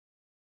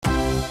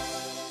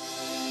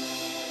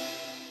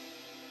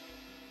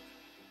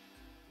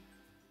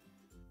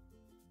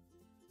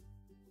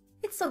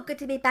It's so good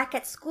to be back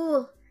at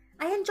school.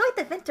 I enjoyed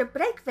the winter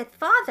break with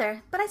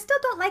Father, but I still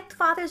don't like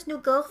Father's new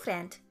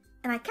girlfriend.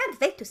 And I can't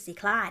wait to see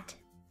Claude.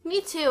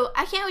 Me too.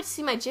 I can't wait to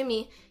see my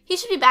Jimmy. He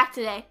should be back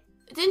today.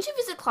 Didn't you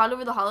visit Claude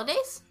over the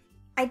holidays?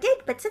 I did,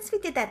 but since we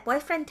did that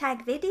boyfriend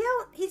tag video,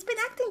 he's been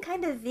acting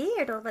kind of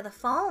weird over the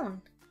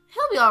phone.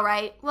 He'll be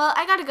alright. Well,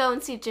 I gotta go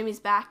and see if Jimmy's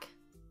back.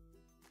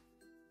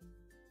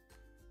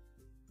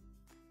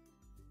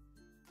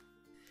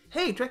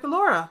 Hey, Drake and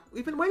Laura,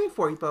 we've been waiting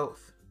for you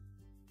both.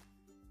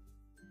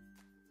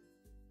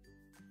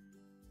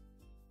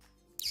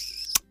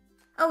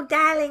 Oh,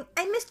 darling,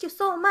 I missed you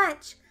so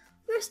much.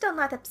 You're still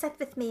not upset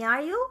with me,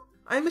 are you?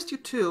 I missed you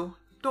too.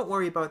 Don't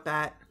worry about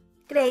that.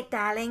 Great,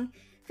 darling.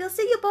 We'll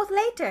see you both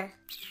later.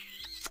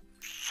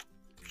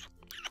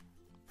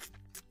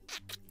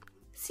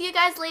 See you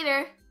guys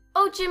later.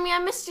 Oh, Jimmy, I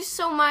missed you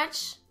so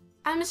much.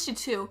 I missed you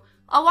too.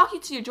 I'll walk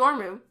you to your dorm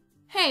room.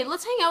 Hey,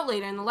 let's hang out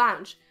later in the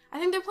lounge. I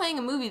think they're playing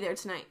a movie there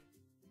tonight.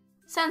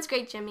 Sounds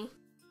great, Jimmy.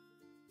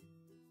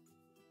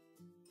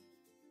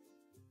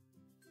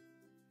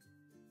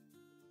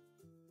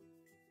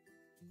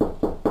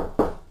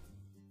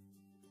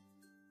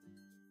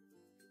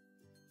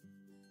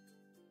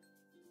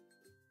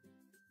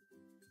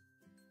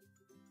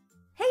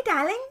 Hey,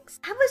 darlings.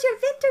 How was your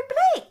winter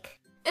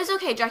break? It was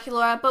okay,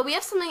 Draculaura, but we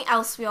have something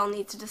else we all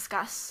need to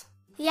discuss.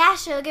 Yeah,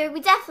 Sugar, we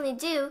definitely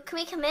do. Can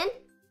we come in?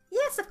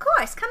 Yes, of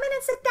course. Come in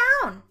and sit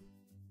down.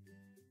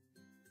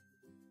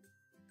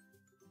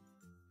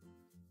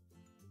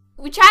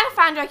 We tried to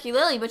find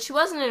Draculily, but she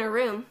wasn't in her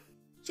room.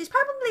 She's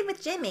probably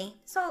with Jimmy.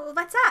 So,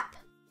 what's up?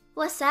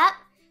 What's up?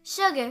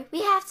 Sugar,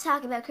 we have to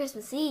talk about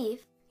Christmas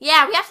Eve.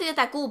 Yeah, we have to get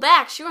that ghoul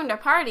back. She ruined our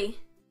party.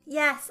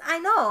 Yes, I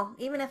know,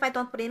 even if I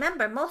don't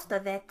remember most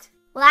of it.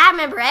 Well, I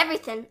remember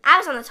everything. I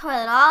was on the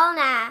toilet all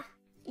night.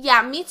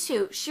 Yeah, me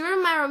too. She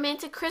ruined my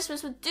romantic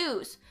Christmas with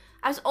Dews.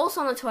 I was also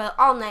on the toilet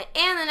all night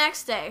and the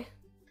next day.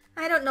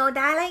 I don't know,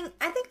 darling.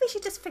 I think we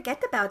should just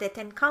forget about it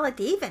and call it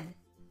even.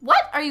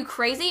 What? Are you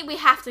crazy? We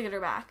have to get her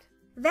back.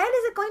 When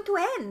is it going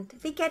to end?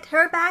 We get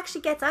her back,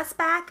 she gets us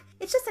back.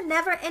 It's just a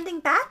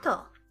never-ending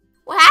battle.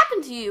 What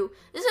happened to you?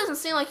 This doesn't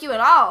seem like you at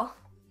all.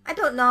 I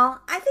don't know.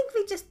 I think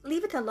we just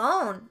leave it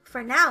alone.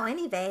 For now,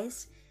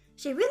 anyways.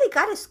 She really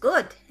got us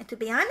good. And to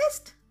be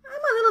honest, I'm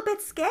a little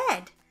bit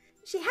scared.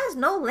 She has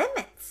no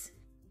limits.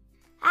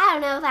 I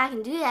don't know if I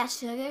can do that,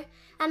 Sugar.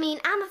 I mean,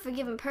 I'm a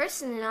forgiving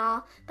person and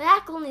all, but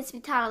that girl needs to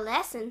be taught a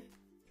lesson.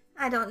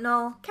 I don't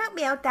know. Count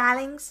me out,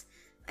 darlings.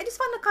 I just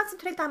want to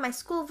concentrate on my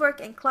schoolwork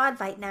and Claude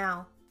right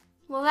now.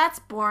 Well, that's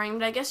boring,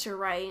 but I guess you're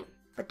right.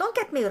 But don't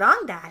get me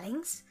wrong,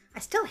 darlings. I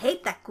still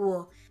hate that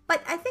ghoul.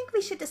 But I think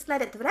we should just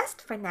let it rest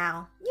for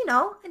now. You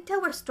know,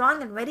 until we're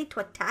strong and ready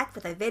to attack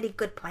with a very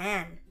good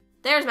plan.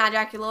 There's my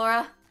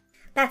Draculaura.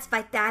 That's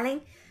right,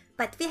 darling.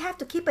 But we have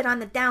to keep it on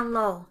the down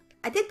low.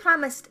 I did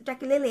promise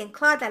Draculily and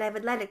Claude that I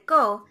would let it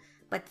go,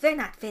 but we're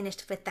not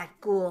finished with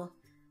that ghoul.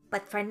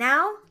 But for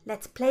now,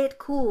 let's play it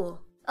cool.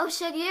 Oh,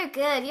 Sugar, you're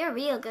good. You're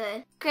real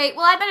good. Great,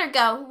 well I better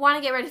go. Want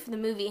to get ready for the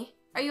movie.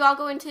 Are you all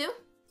going too?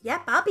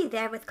 Yep, I'll be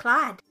there with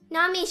Claude.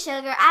 Not me,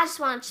 Sugar. I just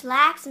want to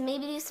chillax and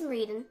maybe do some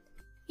reading.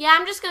 Yeah,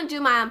 I'm just going to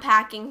do my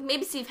unpacking.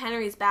 Maybe see if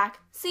Henry's back.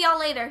 See y'all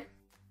later.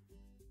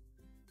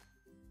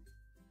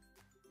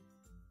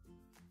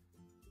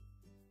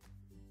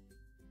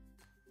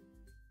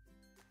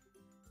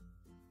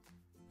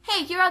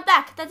 Hey, you're all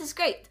back. That is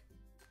great.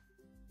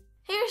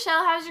 Hey,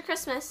 Rochelle, how was your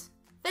Christmas?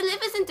 Well, it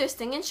was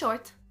interesting and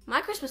short. My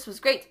Christmas was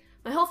great.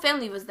 My whole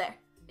family was there.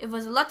 It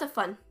was a lot of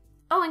fun.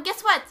 Oh, and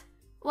guess what?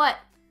 What?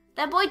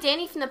 That boy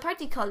Danny from the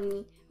party called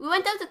me. We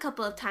went out a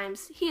couple of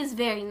times. He is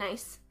very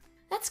nice.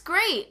 That's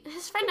great.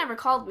 His friend never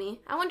called me.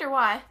 I wonder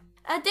why.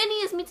 Danny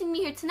is meeting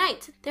me here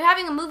tonight. They're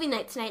having a movie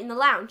night tonight in the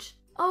lounge.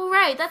 Oh,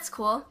 right. That's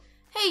cool.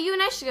 Hey, you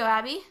and I should go,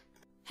 Abby.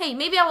 Hey,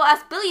 maybe I will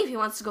ask Billy if he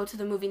wants to go to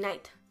the movie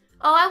night.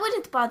 Oh, I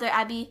wouldn't bother,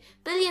 Abby.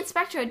 Billy and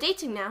Spectre are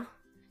dating now.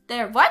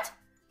 They're what?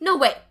 No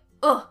way.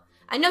 Ugh.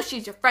 I know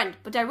she's your friend,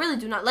 but I really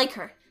do not like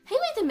her. Hey,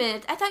 wait a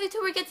minute. I thought you two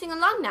were getting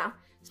along now.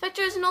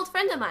 Spectre is an old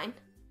friend of mine.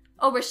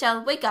 Oh,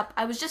 Rochelle, wake up.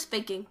 I was just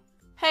faking.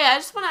 Hey, I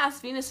just want to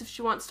ask Venus if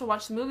she wants to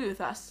watch the movie with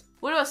us.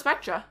 What about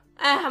Spectra?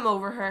 I'm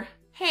over her.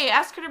 Hey,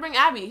 ask her to bring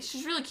Abby.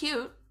 She's really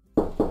cute.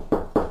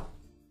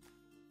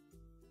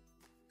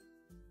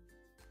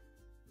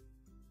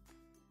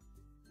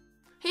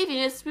 Hey,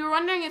 Venus, we were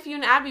wondering if you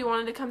and Abby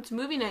wanted to come to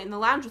movie night in the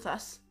lounge with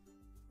us.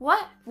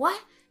 What?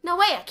 What? No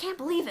way, I can't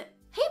believe it.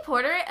 Hey,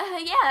 Porter,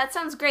 yeah, that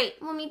sounds great.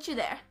 We'll meet you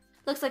there.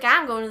 Looks like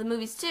I'm going to the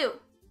movies, too.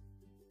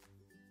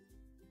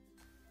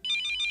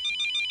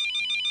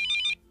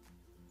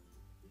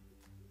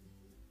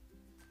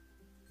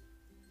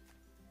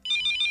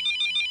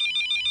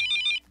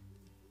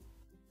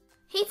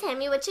 Hey,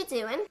 Tammy, what you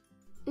doing?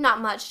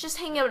 Not much, just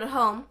hanging out at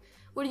home.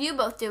 What are you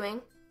both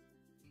doing?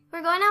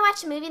 We're going to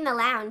watch a movie in the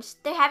lounge.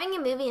 They're having a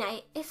movie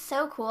night. It's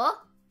so cool.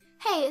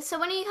 Hey, so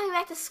when are you coming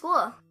back to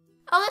school?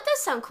 Oh, that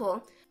does sound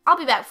cool. I'll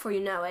be back before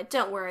you know it,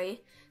 don't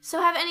worry. So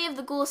have any of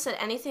the ghouls said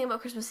anything about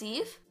Christmas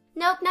Eve?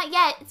 Nope, not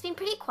yet. It's been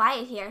pretty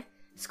quiet here.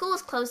 School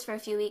is closed for a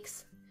few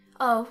weeks.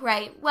 Oh,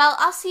 right. Well,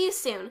 I'll see you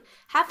soon.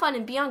 Have fun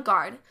and be on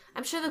guard.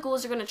 I'm sure the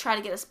ghouls are going to try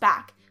to get us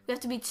back. We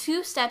have to be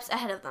 2 steps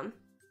ahead of them.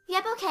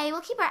 Yep, okay,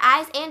 we'll keep our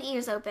eyes and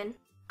ears open.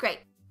 Great.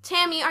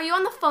 Tammy, are you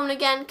on the phone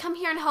again? Come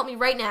here and help me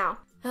right now.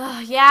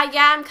 Yeah,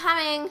 I'm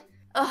coming.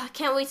 I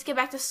can't wait to get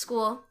back to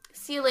school.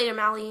 See you later,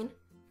 Marlene.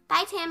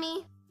 Bye,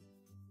 Tammy.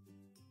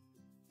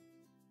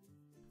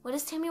 What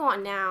does Tammy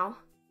want now?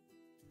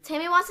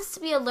 Tammy wants us to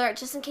be alert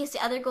just in case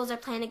the other ghouls are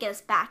planning to get us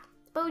back.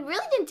 But we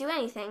really didn't do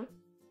anything.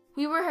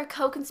 We were her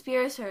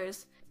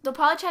co-conspirators. They'll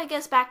probably try to get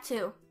us back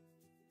too.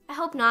 I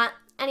hope not.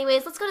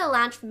 Anyways, let's go to the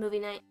lounge for movie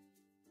night.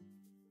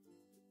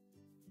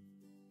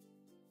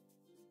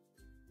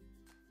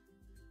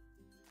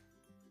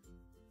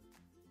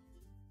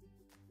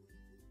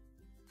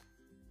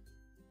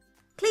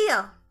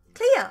 Cleo!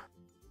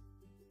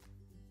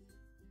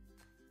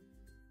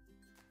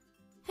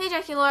 Hey,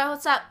 Dracula,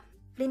 what's up?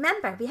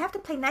 Remember, we have to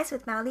play nice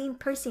with Marlene,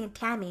 Percy, and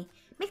Tammy.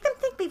 Make them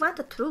think we want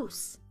a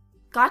truce.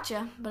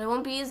 Gotcha, but it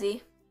won't be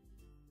easy.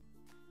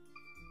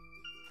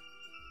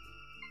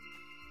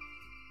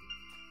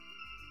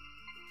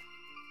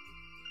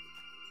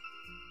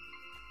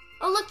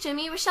 Oh, look,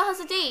 Jimmy, Rochelle has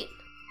a date.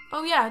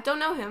 Oh, yeah, don't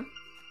know him.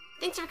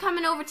 Thanks for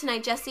coming over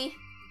tonight, Jessie.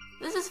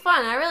 This is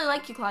fun. I really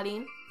like you,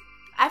 Claudine.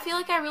 I feel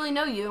like I really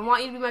know you and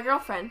want you to be my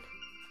girlfriend.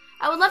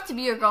 I would love to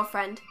be your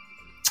girlfriend.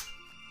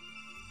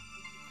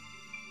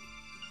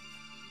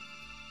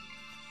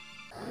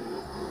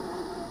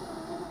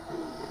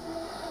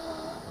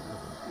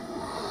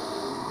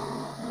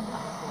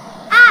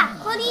 Ah,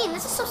 Claudine,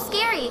 this is so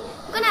scary.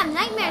 I'm gonna have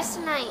nightmares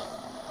tonight.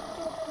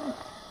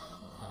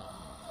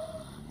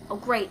 Oh,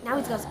 great. Now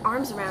he's got his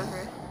arms around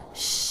her.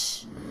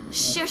 Shh.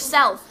 Shh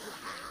yourself.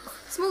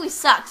 This movie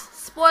sucks.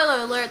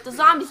 Spoiler alert, the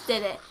zombies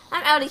did it.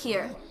 I'm out of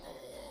here.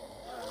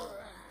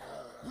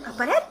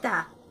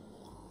 Operetta!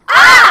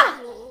 Ah!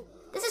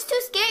 This is too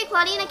scary,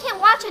 Claudine. I can't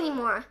watch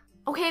anymore.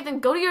 Okay, then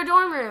go to your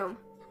dorm room.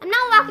 I'm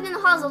not walking in the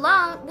halls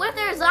alone. What if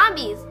there are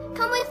zombies?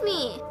 Come with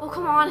me. Oh,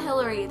 come on,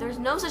 Hillary. There's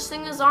no such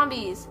thing as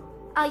zombies.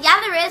 Yeah,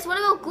 there is. What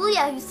about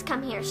Gulia who used to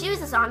come here? She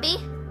was a zombie.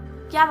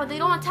 Yeah, but they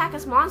don't attack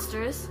us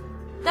monsters.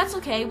 That's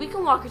okay. We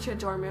can walk her to your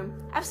dorm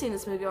room. I've seen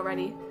this movie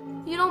already.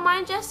 You don't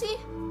mind, Jessie?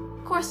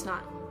 Of course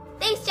not.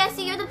 Thanks,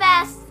 Jessie. You're the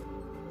best.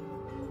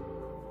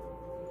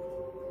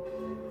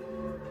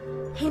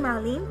 Hey,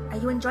 Marlene, are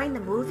you enjoying the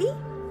movie?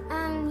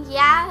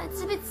 Yeah,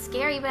 it's a bit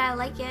scary, but I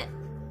like it.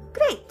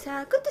 Great.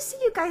 Good to see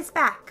you guys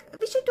back.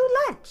 We should do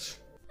lunch.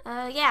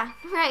 Yeah,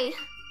 right.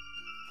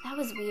 That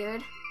was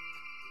weird.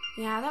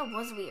 Yeah, that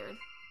was weird.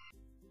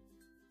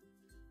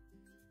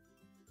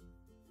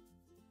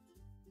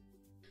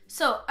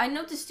 So, I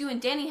noticed you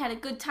and Danny had a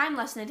good time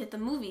last night at the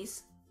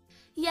movies.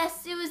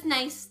 Yes, it was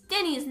nice.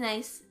 Danny is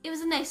nice. It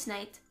was a nice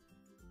night.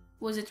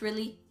 Was it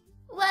really?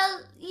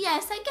 Well,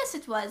 yes, I guess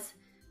it was.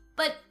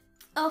 But,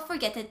 oh,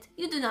 forget it.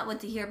 You do not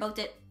want to hear about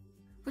it.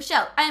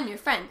 Rochelle, I am your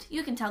friend.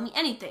 You can tell me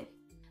anything.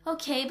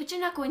 Okay, but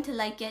you're not going to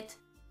like it.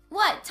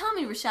 What? Tell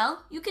me,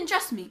 Rochelle. You can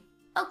trust me.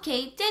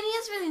 Okay, Danny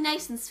is really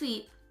nice and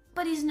sweet,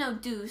 but he's no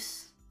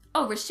deuce.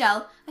 Oh,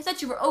 Rochelle, I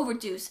thought you were over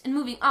deuce and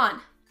moving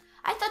on.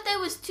 I thought that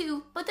was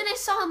too, but then I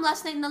saw him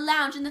last night in the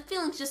lounge and the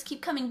feelings just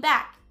keep coming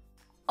back.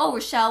 Oh,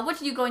 Rochelle,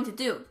 what are you going to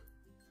do?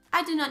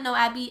 I do not know,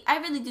 Abby. I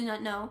really do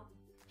not know.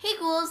 Hey,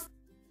 ghouls.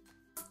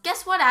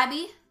 Guess what,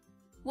 Abby?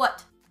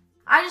 What?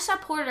 I just saw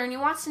Porter and he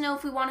wants to know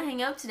if we want to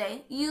hang out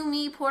today. You,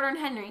 me, Porter, and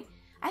Henry.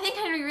 I think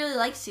Henry really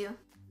likes you.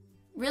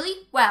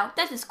 Really? Wow,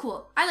 that is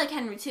cool. I like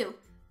Henry too.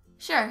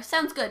 Sure,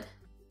 sounds good.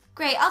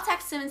 Great, I'll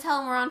text him and tell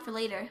him we're on for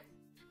later.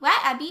 What,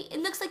 Abby?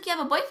 It looks like you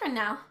have a boyfriend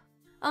now.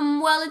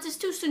 Well, it is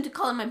too soon to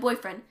call him my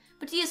boyfriend,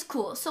 but he is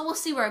cool, so we'll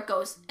see where it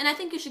goes, and I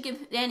think you should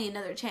give Danny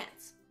another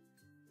chance.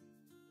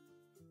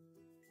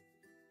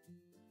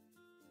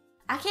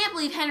 I can't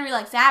believe Henry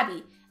likes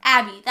Abby.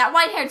 Abby, that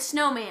white-haired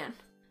snowman.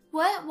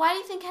 What? Why do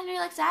you think Henry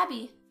likes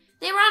Abby?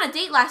 They were on a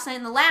date last night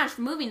in the lounge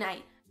for movie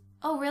night.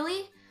 Oh,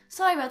 really?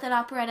 Sorry about that,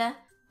 Operetta,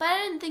 but I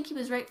didn't think he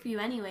was right for you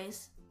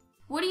anyways.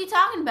 What are you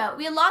talking about?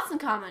 We had lots in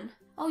common.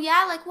 Oh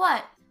yeah, like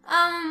what?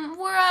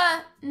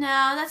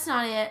 No, that's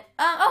not it.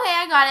 Okay,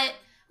 I got it.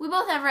 We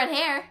both have red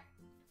hair.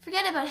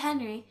 Forget about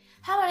Henry.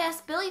 How about I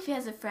ask Billy if he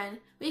has a friend?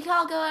 We could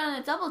all go out on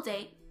a double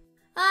date.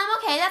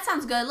 Okay, that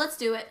sounds good. Let's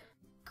do it.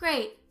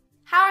 Great.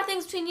 How are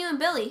things between you and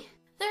Billy?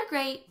 They're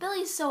great.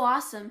 Billy's so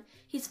awesome.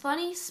 He's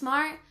funny,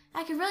 smart.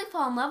 I could really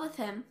fall in love with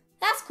him.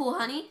 That's cool,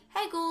 honey.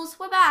 Hey, ghouls,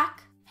 we're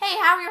back. Hey,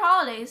 how were your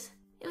holidays?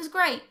 It was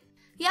great.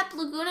 Yep,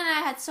 Lagoon and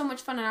I had so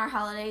much fun on our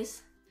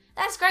holidays.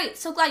 That's great.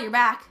 So glad you're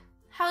back.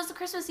 How was the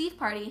Christmas Eve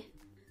party?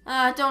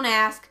 Don't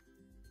ask.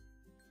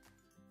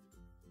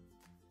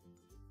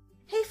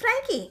 Hey,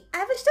 Frankie,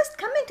 I was just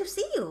coming to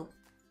see you.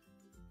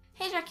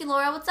 Hey,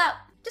 Draculaura, what's up?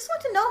 Just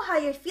want to know how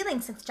you're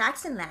feeling since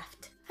Jackson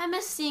left. I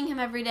miss seeing him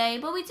every day,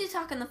 but we do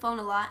talk on the phone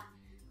a lot.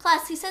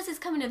 Plus, he says he's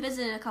coming to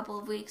visit in a couple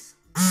of weeks.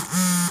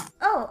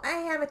 Oh,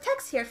 I have a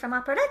text here from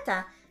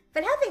Operetta.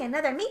 They're having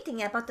another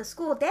meeting about the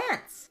school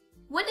dance.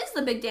 When is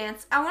the big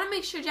dance? I want to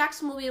make sure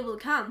Jackson will be able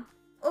to come.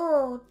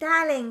 Oh,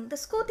 darling, the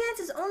school dance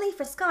is only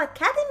for Skull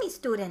Academy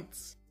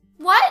students.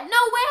 What?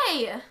 No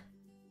way!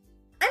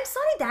 I'm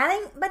sorry,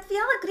 darling, but we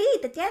all agreed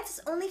the dance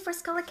is only for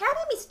Skull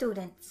Academy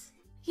students.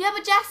 Yeah,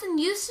 but Jackson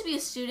used to be a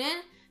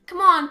student.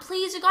 Come on,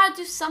 please, you gotta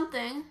do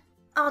something.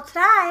 I'll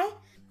try.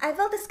 I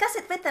will discuss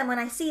it with them when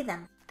I see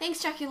them.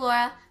 Thanks, Jackie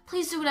Laura.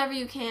 Please do whatever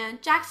you can.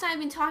 Jackson and I have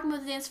been talking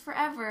about the dance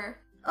forever.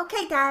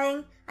 Okay,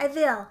 darling, I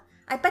will.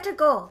 I better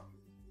go.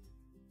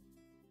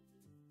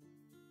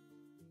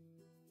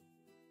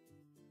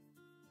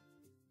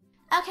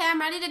 Okay, I'm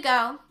ready to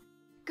go.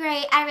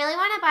 Great, I really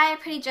want to buy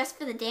a pretty dress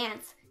for the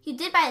dance. You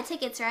did buy the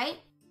tickets, right?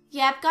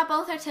 Yep, got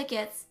both our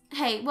tickets.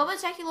 Hey, what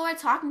was Jackie Laura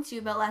talking to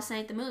you about last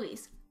night at the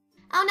movies?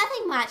 Oh,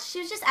 nothing much. She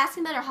was just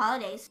asking about our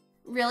holidays.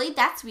 Really?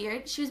 That's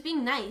weird. She was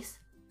being nice.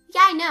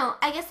 Yeah, I know.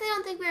 I guess they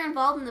don't think we were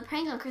involved in the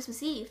prank on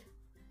Christmas Eve.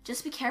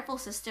 Just be careful,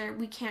 sister.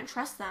 We can't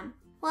trust them.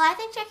 Well, I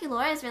think Jackie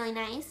Laura is really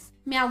nice.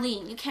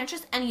 Marlene, you can't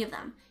trust any of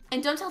them.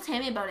 And don't tell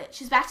Tammy about it.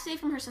 She's back today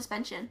from her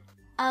suspension.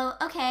 Oh,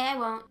 okay, I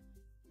won't.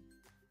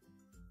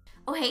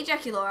 Oh, hey,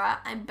 Jackie Laura.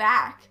 I'm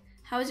back.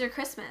 How was your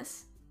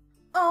Christmas?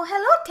 Oh,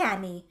 hello,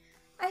 Tammy.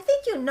 I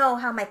think you know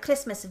how my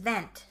Christmas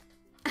went.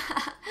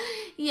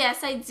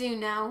 Yes, I do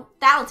know.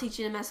 That'll teach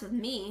you to mess with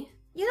me.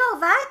 You know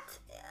what?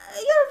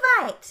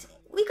 You're right.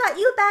 We got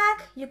you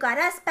back, you got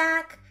us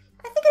back.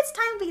 I think it's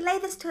time we lay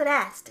this to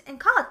rest and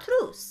call a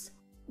truce.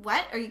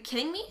 What? Are you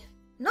kidding me?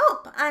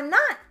 Nope, I'm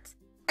not.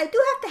 I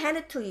do have to hand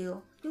it to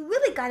you. You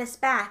really got us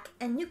back,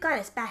 and you got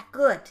us back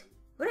good.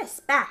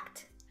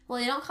 Respect. Well,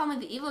 you don't call me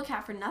the evil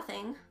cat for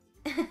nothing.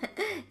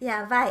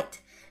 Yeah, right.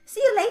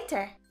 See you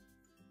later.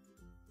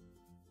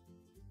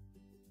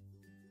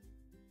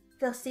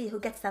 We'll see who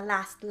gets the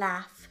last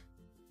laugh.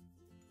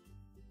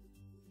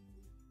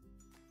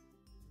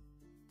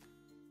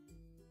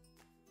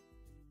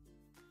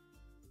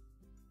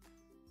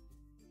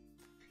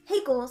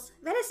 Hey, ghouls,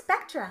 where is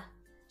Spectra?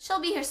 She'll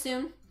be here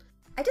soon.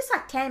 I just saw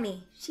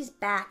Tammy. She's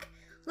back.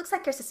 Looks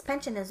like her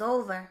suspension is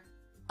over.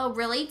 Oh,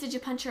 really? Did you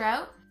punch her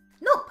out?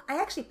 Nope,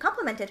 I actually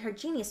complimented her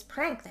genius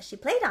prank that she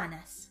played on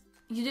us.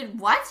 You did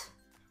what?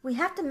 We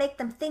have to make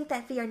them think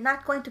that we are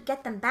not going to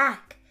get them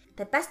back.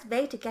 The best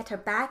way to get her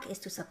back is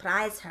to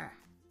surprise her.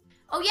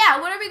 Oh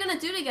yeah, what are we gonna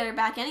do to get her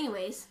back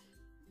anyways?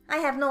 I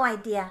have no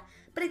idea,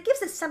 but it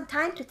gives us some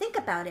time to think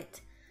about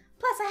it.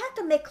 Plus, I have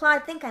to make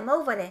Claude think I'm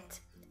over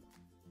it.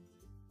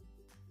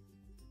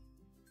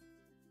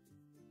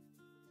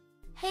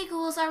 Hey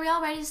ghouls, are we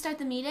all ready to start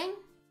the meeting?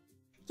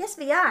 Yes,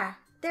 we are.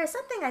 There is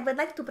something I would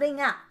like to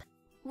bring up.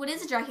 What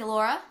is it,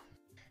 Draculaura?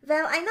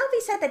 Well, I know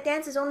we said that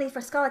dance is only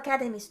for Skull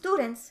Academy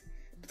students,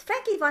 but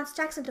Frankie wants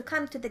Jackson to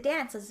come to the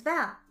dance as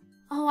well.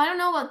 Oh, I don't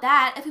know about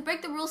that. If we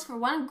break the rules for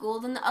one ghoul,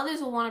 then the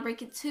others will want to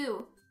break it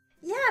too.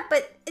 Yeah,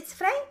 but it's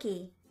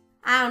Frankie.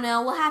 I don't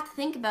know, we'll have to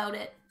think about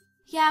it.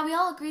 Yeah, we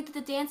all agreed that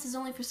the dance is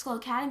only for Skull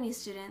Academy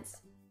students.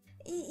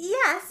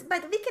 Yes,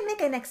 but we can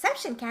make an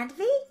exception, can't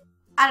we?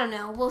 I don't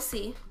know, we'll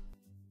see.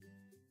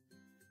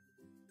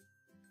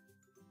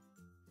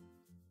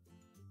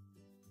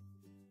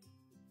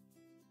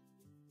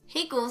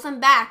 Hey ghouls, I'm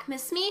back.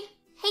 Miss me?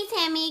 Hey,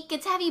 Tammy.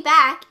 Good to have you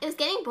back. It was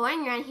getting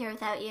boring around here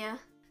without you.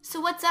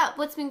 So what's up?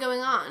 What's been going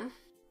on?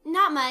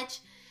 Not much.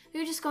 We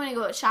were just going to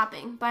go out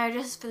shopping, buy our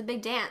dresses for the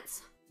big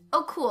dance.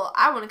 Oh cool,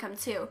 I want to come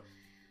too.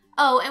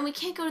 Oh, and we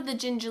can't go to the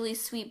Gingerly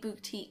Sweet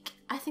Boutique.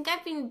 I think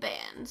I've been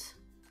banned.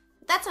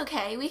 That's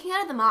okay, we can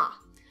go to the mall.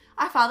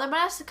 Our father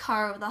bought us a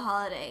car over the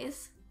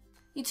holidays.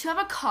 You two have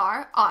a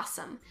car?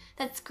 Awesome.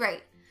 That's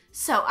great.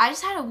 So, I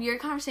just had a weird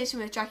conversation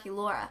with Jackie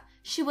Laura.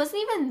 She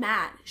wasn't even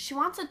mad. She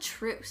wants a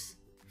truce.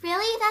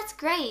 Really? That's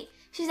great.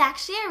 She's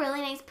actually a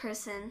really nice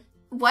person.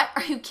 What?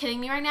 Are you kidding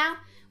me right now?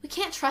 We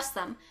can't trust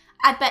them.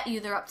 I bet you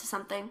they're up to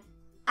something.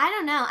 I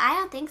don't know. I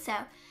don't think so.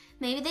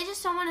 Maybe they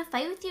just don't want to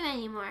fight with you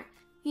anymore.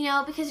 You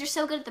know, because you're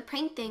so good at the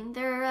prank thing,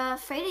 they're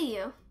afraid of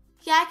you.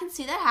 Yeah, I can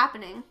see that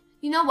happening.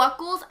 You know what,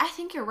 ghouls? I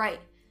think you're right.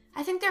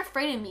 I think they're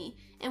afraid of me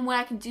and what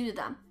I can do to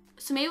them.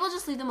 So maybe we'll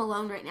just leave them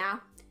alone right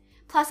now.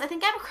 Plus, I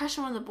think I have a crush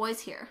on one of the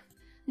boys here.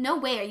 No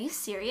way, are you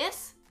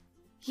serious?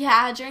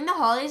 Yeah, during the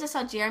holidays I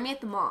saw Jeremy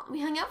at the mall.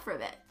 We hung out for a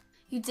bit.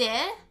 You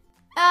did?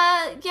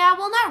 Yeah,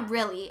 well not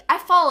really. I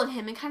followed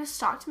him and kind of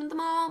stalked him at the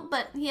mall,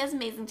 but he has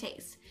amazing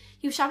taste.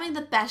 He was shopping at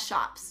the best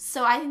shops,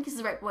 so I think he's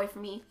the right boy for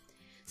me.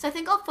 So I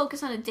think I'll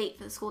focus on a date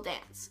for the school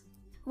dance.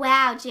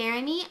 Wow,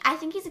 Jeremy, I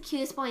think he's the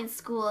cutest boy in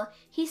school.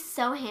 He's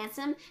so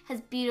handsome,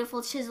 has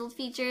beautiful chiseled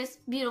features,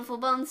 beautiful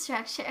bone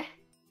structure.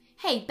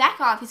 Hey, back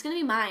off, he's gonna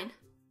be mine.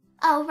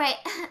 Oh, right.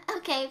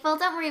 Okay, well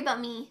don't worry about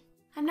me.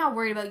 I'm not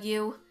worried about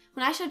you.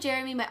 When I show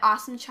Jeremy my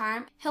awesome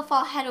charm, he'll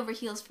fall head over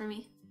heels for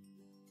me.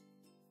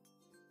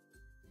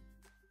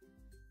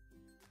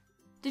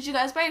 Did you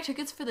guys buy your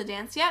tickets for the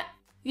dance yet?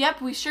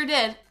 Yep, we sure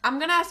did. I'm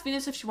gonna ask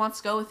Venus if she wants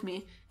to go with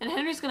me, and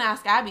Henry's gonna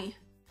ask Abby.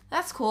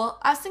 That's cool.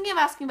 I was thinking of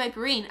asking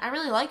Viperine. I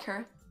really like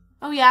her.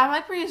 Oh yeah,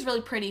 Viperine is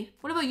really pretty.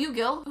 What about you,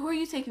 Gil? Who are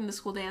you taking to the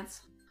school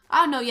dance?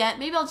 I don't know yet.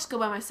 Maybe I'll just go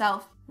by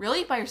myself.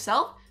 Really? By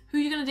yourself? Who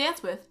are you gonna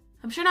dance with?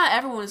 I'm sure not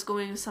everyone is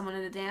going with someone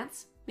at a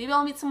dance. Maybe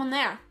I'll meet someone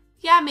there.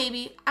 Yeah,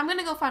 maybe. I'm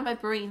gonna go find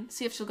Viperine,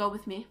 see if she'll go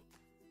with me.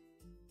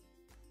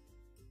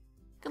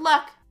 Good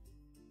luck.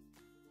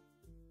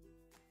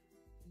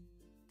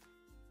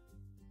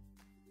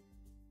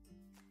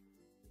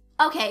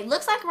 Okay,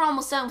 looks like we're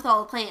almost done with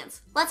all the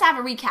plans. Let's have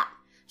a recap.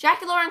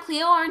 Dracula and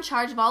Cleo are in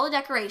charge of all the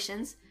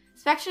decorations.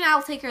 Spectre and I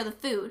will take care of the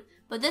food.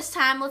 But this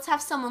time, let's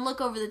have someone look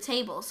over the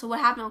table so what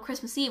happened on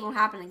Christmas Eve won't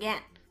happen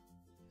again.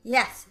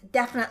 Yes,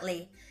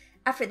 definitely.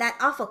 After that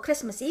awful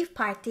Christmas Eve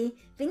party,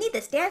 we need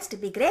this dance to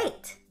be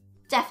great.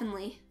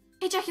 Definitely.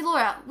 Hey, Jackie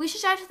Laura, we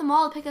should drive to the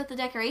mall to pick up the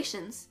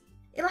decorations.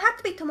 It'll have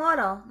to be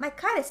tomorrow. My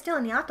car is still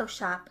in the auto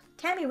shop.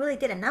 Tammy really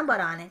did a number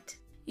on it.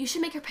 You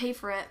should make her pay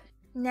for it.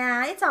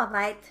 Nah, it's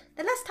alright.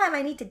 The less time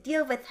I need to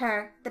deal with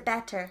her, the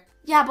better.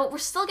 Yeah, but we're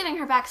still getting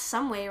her back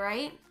some way,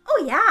 right?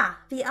 Oh yeah,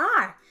 we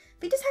are.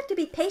 We just have to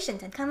be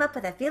patient and come up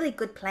with a really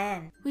good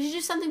plan. We should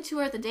do something to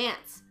her at the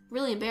dance.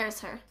 Really embarrass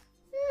her.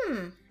 I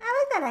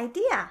like that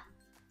idea.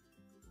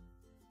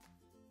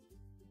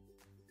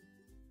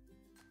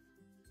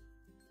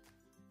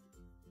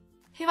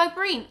 Hey,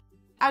 Viperine,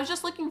 I was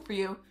just looking for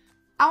you.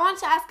 I wanted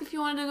to ask if you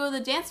wanted to go to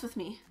the dance with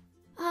me.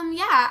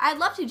 Yeah, I'd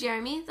love to,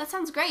 Jeremy. That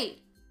sounds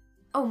great.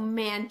 Oh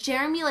man,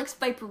 Jeremy likes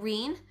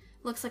Viperine?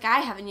 Looks like I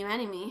have a new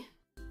enemy.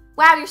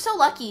 Wow, you're so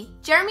lucky.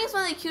 Jeremy is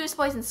one of the cutest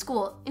boys in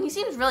school, and he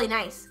seems really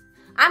nice.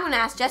 I'm gonna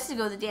ask Jess to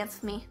go to the dance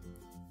with me.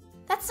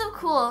 That's so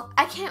cool.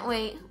 I can't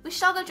wait. We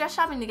should all go dress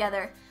shopping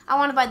together. I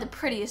want to buy the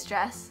prettiest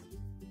dress.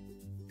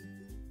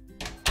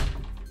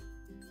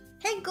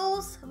 Hey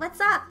ghouls,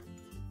 what's up?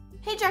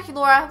 Hey, Jackie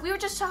Laura, we were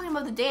just talking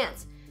about the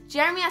dance.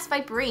 Jeremy asked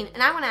Viperine,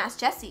 and I want to ask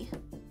Jessie.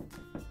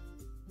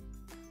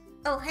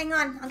 Oh, hang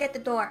on, I'll get the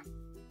door.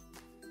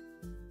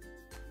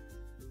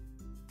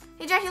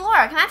 Hey, Jackie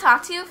Laura, can I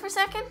talk to you for a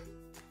second?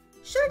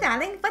 Sure,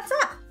 darling, what's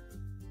up?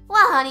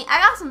 Well, honey, I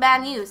got some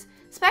bad news.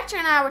 Spectre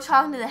and I were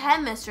talking to the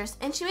headmistress,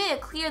 and she made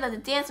it clear that the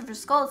dance is for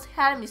Skull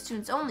Academy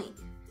students only.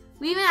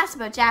 We even asked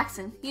about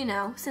Jackson, you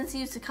know, since he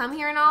used to come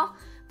here and all,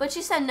 but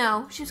she said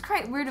no. She was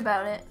quite rude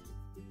about it.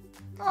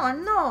 Oh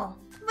no,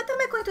 what am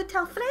I going to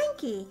tell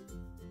Frankie?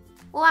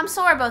 Well, I'm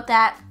sorry about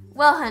that.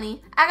 Well,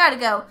 honey, I gotta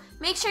go.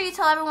 Make sure you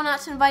tell everyone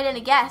not to invite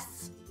any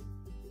guests.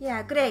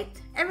 Yeah,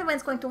 great.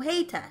 Everyone's going to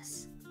hate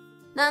us.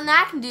 Nothing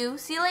I can do.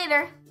 See you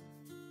later.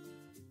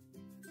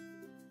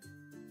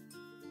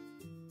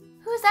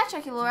 Who is that,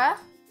 Jackie Laura?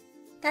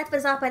 That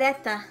was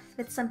Operetta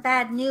with some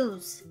bad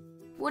news.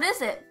 What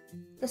is it?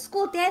 The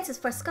school dance is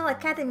for Skull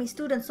Academy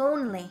students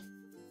only.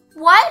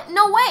 What?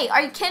 No way.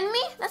 Are you kidding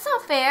me? That's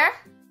not fair.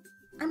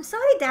 I'm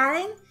sorry,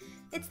 darling.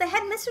 It's the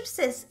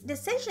headmistress's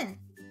decision.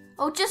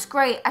 Oh, just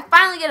great. I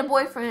finally get a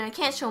boyfriend and I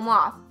can't show him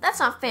off. That's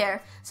not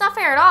fair. It's not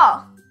fair at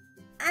all.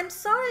 I'm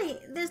sorry.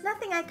 There's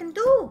nothing I can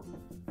do.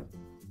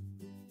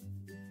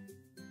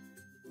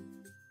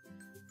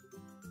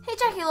 Hey,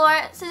 Jackie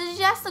Laura, so did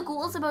you ask the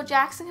ghouls about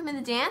Jackson coming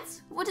to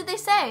dance? What did they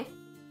say?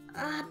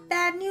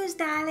 Bad news,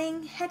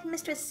 darling.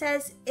 Headmistress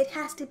says it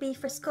has to be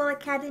for Skull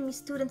Academy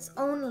students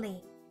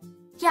only.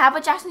 Yeah,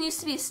 but Jackson used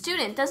to be a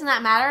student. Doesn't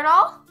that matter at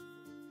all?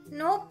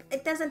 Nope,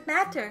 it doesn't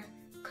matter.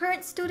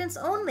 Current students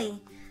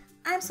only.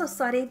 I'm so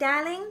sorry,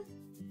 darling.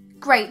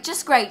 Great,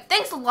 just great.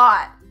 Thanks a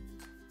lot.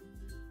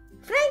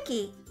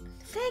 Frankie.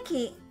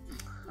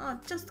 Oh,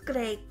 just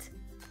great.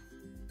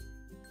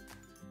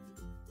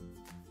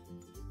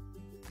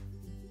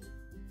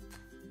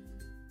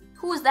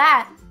 Who was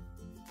that?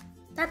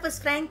 That was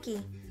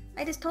Frankie.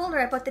 I just told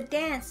her about the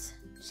dance.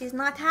 She's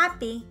not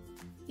happy.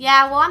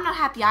 Yeah, well, I'm not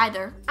happy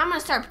either. I'm gonna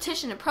start a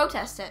petition to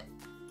protest it.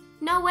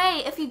 No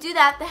way. If you do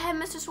that, the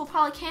headmistress will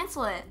probably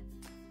cancel it.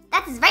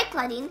 That is right,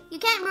 Claudine. You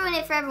can't ruin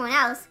it for everyone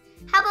else.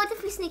 How about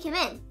if we sneak him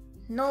in?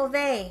 No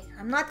way.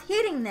 I'm not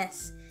hearing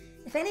this.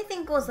 If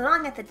anything goes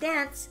wrong at the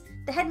dance,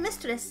 the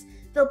headmistress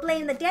will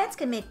blame the dance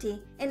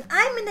committee, and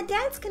I'm in the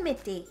dance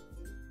committee.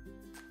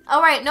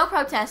 Alright, no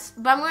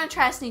protest, but I'm gonna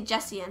try to sneak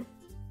Jessie in.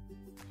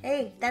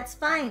 Hey, that's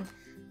fine.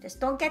 Just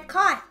don't get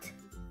caught.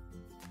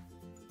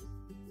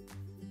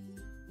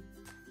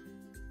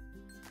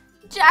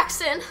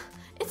 Jackson!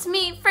 It's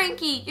me,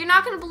 Frankie. You're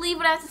not gonna believe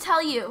what I have to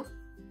tell you.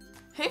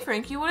 Hey,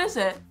 Frankie, what is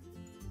it?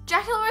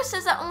 Jackie Laura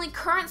says that only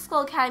current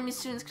Skull Academy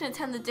students can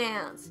attend the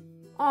dance.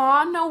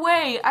 Aw, no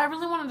way. I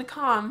really wanted to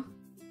come.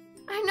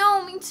 I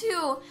know, me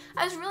too.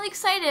 I was really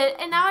excited,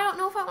 and now I don't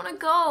know if I want to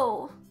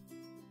go.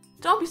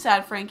 Don't be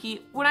sad,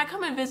 Frankie. When I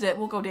come and visit,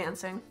 we'll go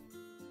dancing.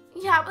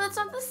 Yeah, but it's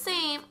not the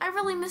same. I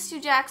really miss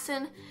you,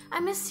 Jackson.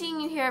 I miss seeing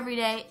you here every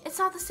day. It's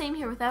not the same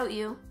here without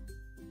you.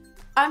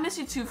 I miss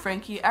you too,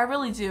 Frankie. I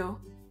really do.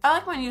 I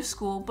like my new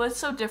school, but it's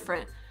so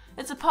different.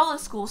 It's a public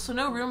school, so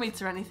no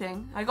roommates or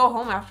anything. I go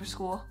home after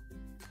school.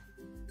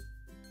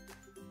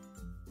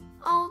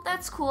 Oh,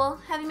 that's cool.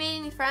 Have you made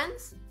any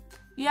friends?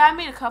 Yeah, I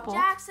made a couple.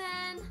 Jackson!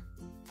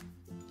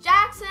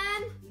 Jackson!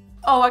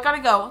 Oh, I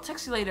gotta go. I'll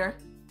text you later.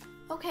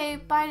 Okay,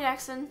 bye,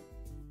 Jackson.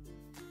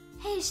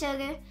 Hey,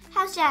 Sugar.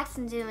 How's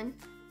Jackson doing?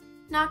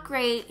 Not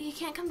great. He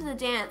can't come to the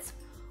dance.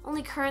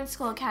 Only current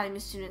Skull Academy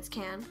students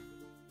can.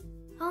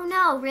 Oh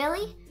no,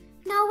 really?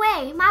 No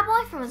way. My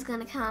boyfriend was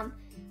gonna come.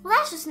 Well,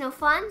 that's just no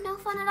fun. No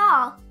fun at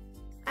all.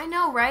 I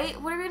know,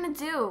 right? What are we gonna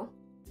do?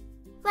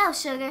 Well,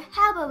 Sugar,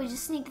 how about we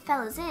just sneak the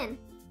fellas in?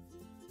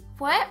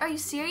 What? Are you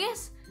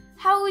serious?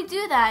 How will we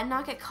do that and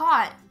not get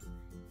caught?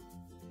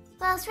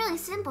 Well, it's really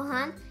simple,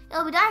 hon.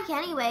 It'll be dark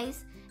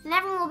anyways, and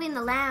everyone will be in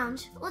the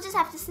lounge. We'll just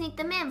have to sneak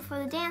them in before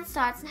the dance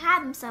starts and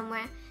hide them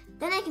somewhere.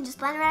 Then they can just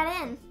blend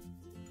right in.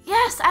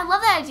 Yes, I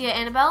love that idea,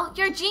 Annabelle.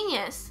 You're a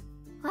genius.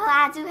 Well,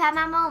 I do have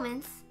my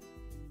moments.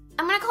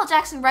 I'm gonna call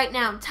Jackson right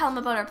now and tell him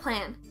about our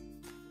plan.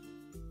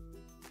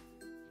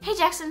 Hey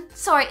Jackson,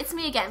 sorry, it's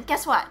me again.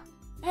 Guess what?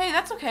 Hey,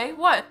 that's okay.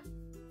 What?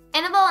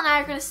 Annabelle and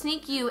I are gonna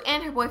sneak you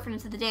and her boyfriend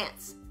into the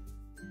dance.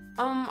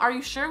 Are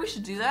you sure we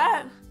should do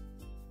that?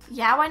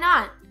 Yeah, why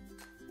not?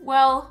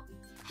 Well,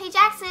 Hey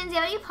Jackson, do you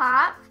have any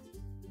pop?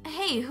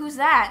 Hey, who's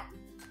that?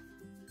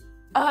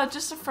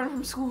 just a friend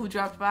from school who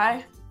dropped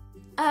by.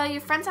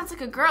 Your friend sounds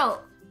like a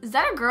girl. Is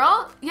that a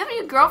girl? You have a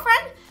new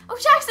girlfriend? Oh,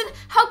 Jackson,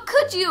 how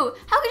could you?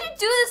 How could you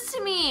do this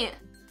to me?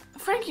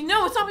 Frankie,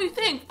 no, it's not what you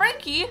think.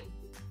 Frankie!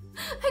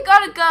 I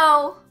gotta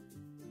go.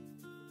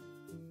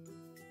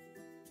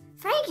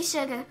 Frankie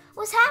sugar,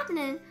 what's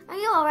happening? Are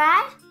you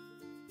alright?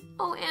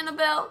 Oh,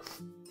 Annabelle.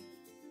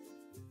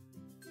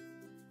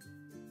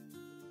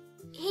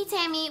 Hey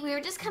Tammy, we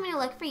were just coming to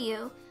look for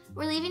you.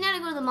 We're leaving now to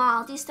go to the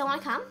mall. Do you still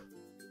want to come?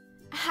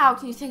 How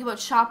can you think about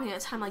shopping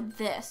at a time like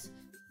this?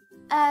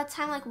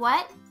 Time like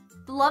what?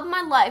 The love of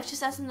my life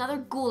just asked another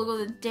ghoul to go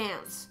to the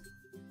dance.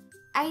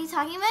 Are you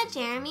talking about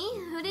Jeremy?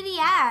 Who did he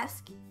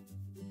ask?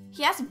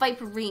 He asked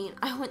Viperine.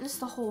 I witnessed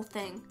the whole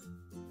thing.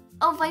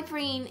 Oh,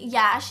 Viperine,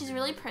 Yeah, she's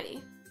really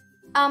pretty.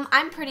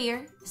 I'm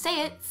prettier.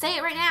 Say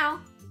it right now.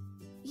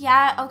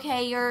 Yeah,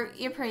 okay, you're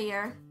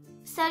prettier.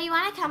 so do you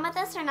want to come with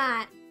us or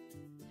not?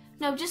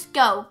 No, just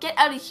go. Get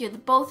out of here, the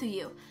both of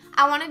you.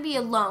 I want to be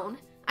alone.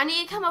 I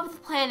need to come up with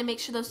a plan to make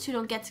sure those two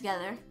don't get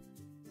together.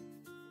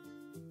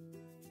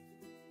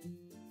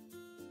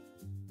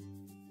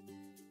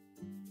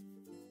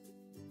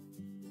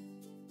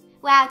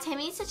 Wow,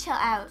 Tammy needs to chill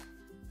out.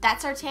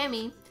 That's our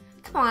Tammy.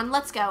 Come on,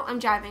 let's go. I'm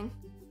driving.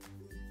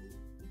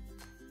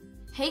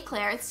 Hey,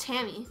 Claire, it's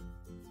Tammy.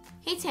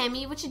 Hey,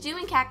 Tammy, what you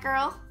doing, cat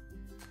girl?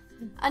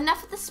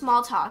 Enough with the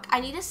small talk. I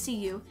need to see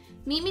you.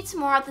 Meet me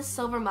tomorrow at the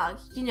Silver Mug.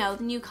 You know,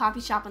 the new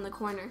coffee shop on the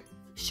corner.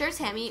 Sure,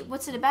 Tammy.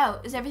 What's it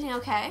about? Is everything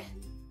okay?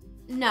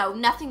 No,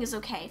 nothing is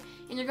okay,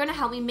 and you're going to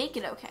help me make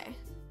it okay.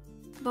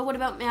 But what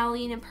about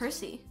Malene and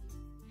Percy?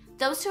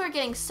 Those two are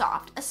getting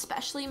soft,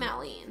 especially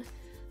Malene.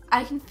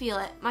 I can feel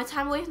it. My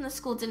time away from the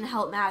school didn't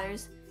help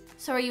matters.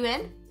 So are you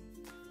in?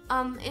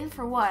 In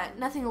for what?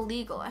 Nothing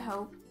illegal, I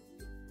hope.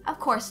 Of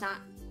course not.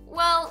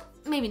 Well,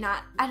 maybe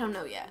not. I don't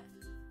know yet.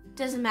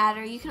 Doesn't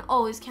matter. You can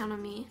always count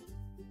on me.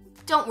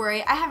 Don't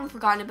worry. I haven't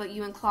forgotten about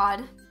you and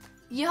Claude.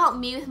 You help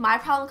me with my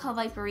problem called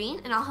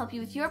Viperine, and I'll help you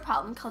with your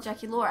problem called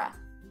Jackie Laura.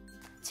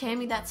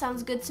 Tammy, that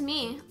sounds good to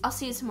me. I'll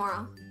see you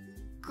tomorrow.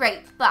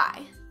 Great.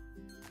 Bye.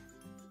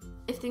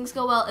 If things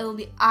go well, it will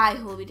be I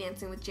who will be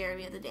dancing with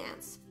Jeremy at the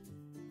dance.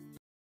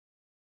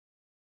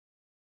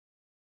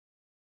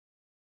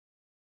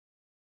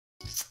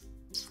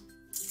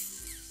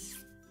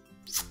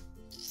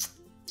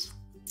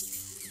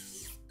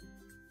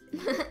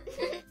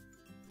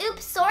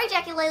 Oops, sorry,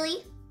 Jackie Lily.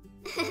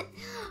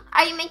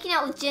 Are you making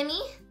out with Jimmy?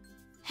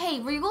 Hey,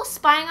 were you all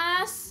spying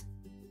on us?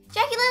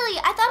 Jackie Lily,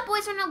 I thought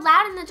boys weren't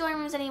allowed in the dorm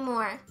rooms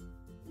anymore.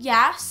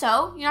 Yeah,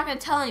 so? You're not going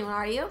to tell anyone,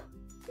 are you?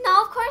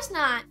 No, of course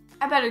not.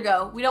 I better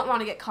go. We don't want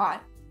to get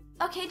caught.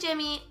 Okay,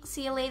 Jimmy.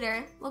 See you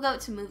later. We'll go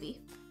to a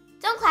movie.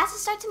 Don't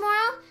classes start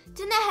tomorrow?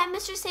 Didn't the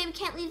headmistress say we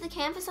can't leave the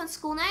campus on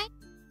school night?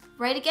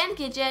 Right again,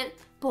 Gidget.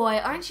 Boy,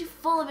 aren't you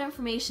full of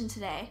information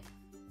today?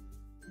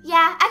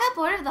 Yeah, I got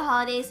bored of the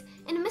holidays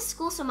and I missed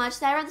school so much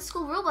that I read the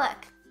school rulebook.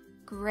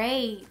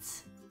 Great.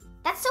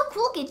 That's so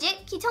cool,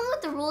 Gidget. Can you tell me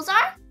what the rules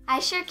are? I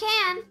sure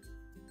can.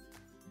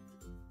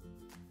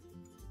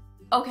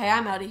 Okay,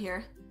 I'm out of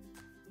here.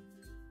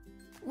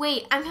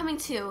 Wait, I'm coming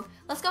too.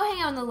 Let's go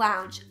hang out in the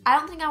lounge. I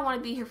don't think I want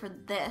to be here for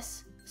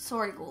this.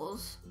 Sorry,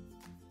 ghouls.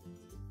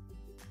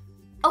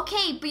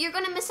 Okay, but you're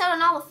gonna miss out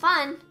on all the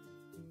fun.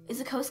 Is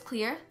the coast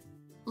clear?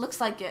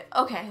 Looks like it.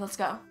 Okay, let's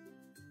go.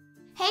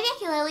 Hey,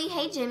 Jackie Lily.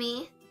 Hey,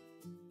 Jimmy.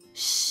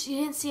 Shh, you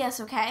didn't see us,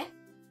 okay?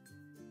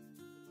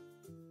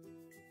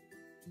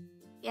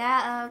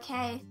 Yeah,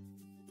 okay.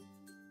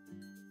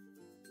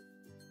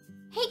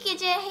 Hey,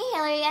 Gidget. Hey,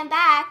 Hillary. I'm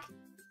back.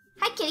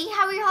 Hi, Kitty.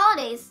 How were your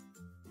holidays?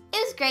 It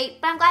was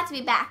great, but I'm glad to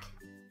be back.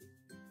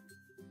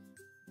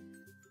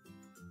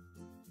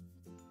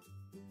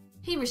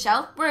 Hey,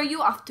 Rochelle. Where are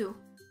you off to?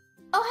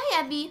 Oh,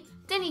 hi, Abby.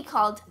 Danny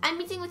called. I'm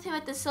meeting with him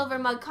at the Silver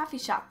Mug coffee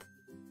shop.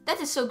 That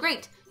is so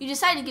great. You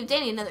decided to give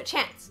Danny another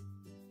chance.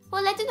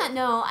 Well, I did not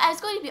know. I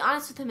was going to be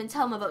honest with him and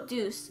tell him about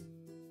Deuce.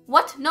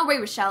 What? No way,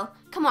 Rochelle.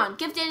 Come on,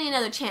 give Danny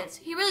another chance.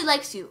 He really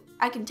likes you.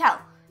 I can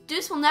tell.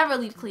 Deuce will never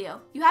leave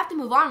Cleo. You have to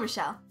move on,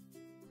 Rochelle.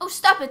 Oh,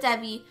 stop it,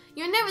 Abby.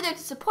 You're never there to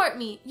support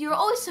me. You're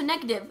always so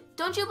negative.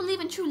 Don't you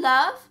believe in true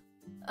love?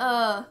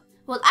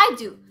 Well, I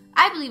do.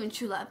 I believe in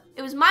true love.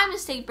 It was my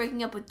mistake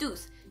breaking up with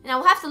Deuce, and I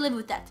will have to live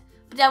with that.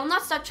 But I will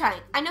not stop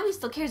trying. I know he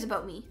still cares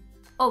about me.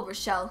 Oh,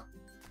 Rochelle.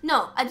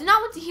 No, I do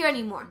not want to hear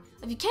anymore.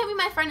 If you can't be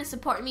my friend and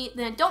support me,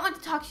 then I don't want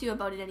to talk to you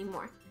about it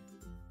anymore.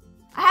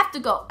 I have to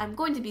go. I'm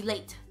going to be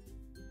late.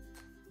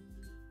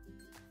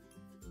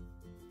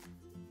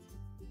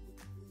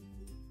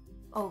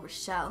 Oh,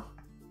 Rochelle.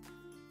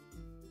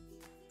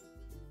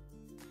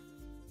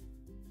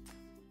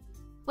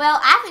 Well,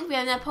 I think we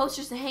have enough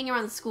posters to hang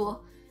around the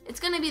school.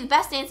 It's gonna be the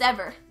best dance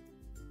ever.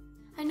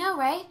 I know,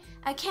 right?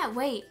 I can't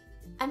wait.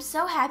 I'm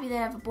so happy that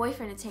I have a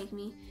boyfriend to take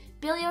me.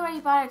 Billy already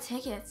bought our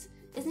tickets.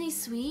 Isn't he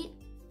sweet?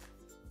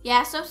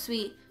 Yeah, so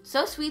sweet.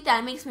 So sweet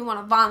that it makes me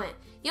want to vomit.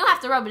 You don't have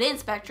to rub it in,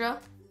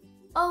 Spectra.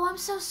 Oh, I'm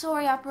so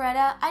sorry,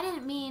 Operetta. I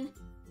didn't mean...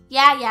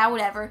 Yeah,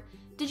 whatever.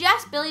 Did you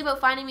ask Billy about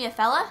finding me a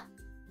fella?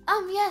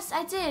 Yes,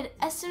 I did.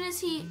 As soon as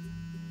he...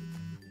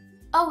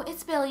 Oh,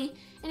 it's Billy.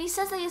 And he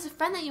says that he has a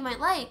friend that you might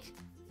like.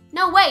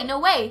 No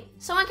way.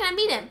 So when can I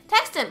meet him?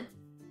 Text him.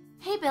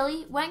 Hey,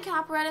 Billy, when can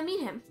Operetta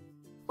meet him?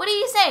 What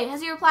did he say? Has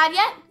he replied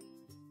yet?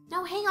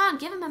 No, hang on.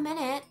 Give him a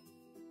minute.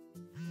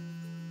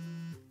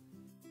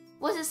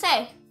 What does it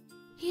say?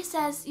 He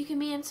says you can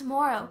meet him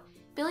tomorrow.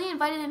 Billy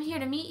invited him here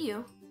to meet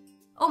you.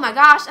 Oh my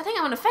gosh, I think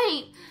I'm gonna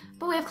faint.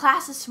 But we have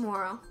classes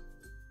tomorrow.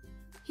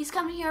 He's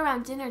coming here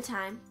around dinner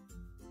time.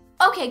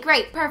 Okay,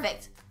 great,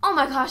 perfect. Oh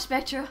my gosh,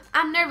 Spectra,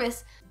 I'm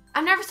nervous.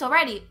 I'm nervous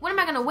already. What am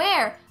I gonna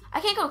wear? I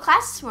can't go to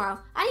classes tomorrow.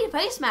 I need a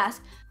face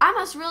mask. I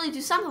must really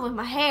do something with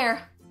my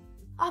hair.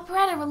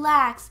 Operetta,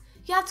 relax.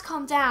 You have to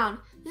calm down.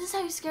 This is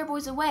how you scare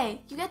boys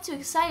away. You get too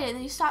excited and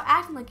then you stop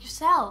acting like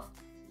yourself.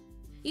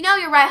 You know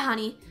you're right,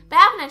 honey. But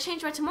how can I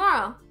change by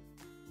tomorrow?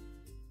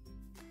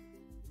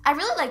 I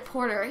really like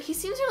Porter. He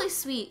seems really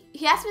sweet.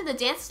 He asked me to the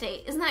dance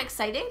today. Isn't that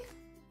exciting?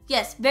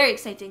 Yes, very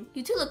exciting.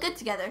 You two look good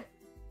together.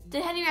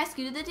 Did Henry ask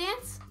you to the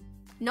dance?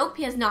 Nope,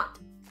 he has not.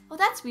 Oh,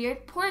 that's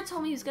weird. Porter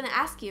told me he was going to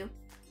ask you.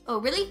 Oh,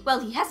 really? Well,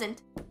 he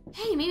hasn't.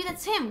 Hey, maybe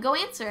that's him. Go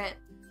answer it.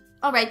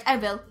 All right, I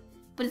will.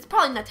 But it's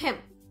probably not him.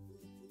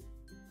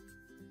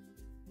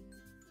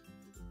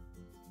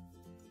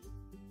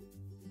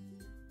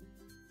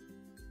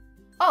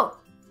 Oh,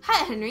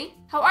 hi, Henry.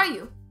 How are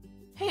you?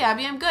 Hey,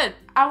 Abby, I'm good.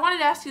 I wanted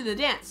to ask you to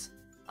dance.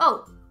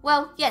 Oh,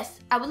 well, yes.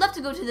 I would love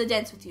to go to the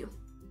dance with you.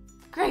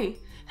 Great.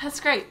 That's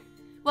great.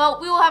 Well,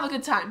 we will have a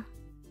good time.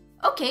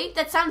 Okay,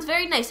 that sounds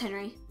very nice,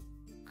 Henry.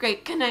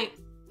 Great. Good night.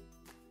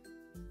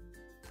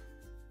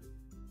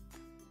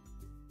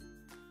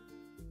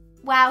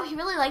 Wow, he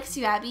really likes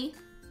you, Abby.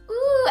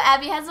 Ooh,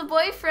 Abby has a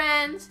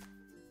boyfriend.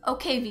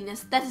 Okay,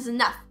 Venus, that is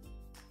enough.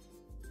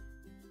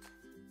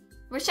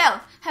 Rochelle,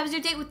 how was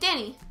your date with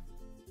Danny?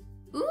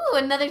 Ooh,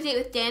 another date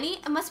with Danny?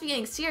 I must be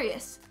getting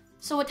serious.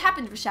 So what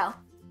happened, Rochelle?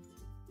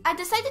 I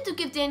decided to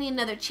give Danny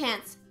another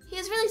chance. He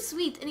is really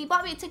sweet and he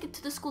bought me a ticket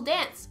to the school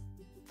dance.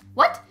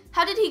 What?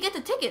 How did he get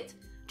the ticket?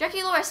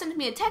 Jackie Laura sent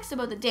me a text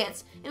about the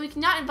dance and we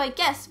cannot invite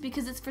guests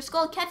because it's for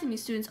Skull Academy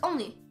students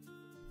only.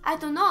 I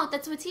don't know,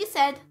 that's what he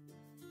said.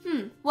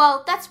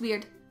 Well, that's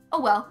weird. Oh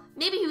well,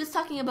 maybe he was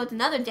talking about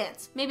another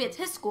dance. Maybe it's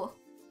his school.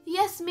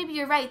 Yes, maybe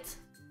you're right.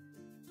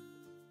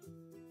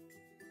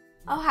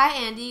 Oh, hi,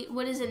 Andy.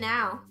 What is it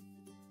now?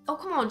 Oh,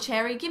 come on,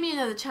 Cherry. Give me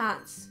another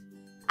chance.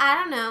 I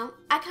don't know.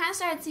 I kind of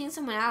started seeing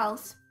someone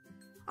else.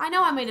 I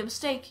know I made a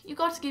mistake. You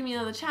got to give me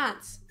another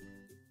chance.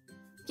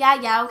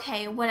 Yeah,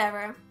 okay,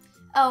 whatever.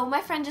 Oh,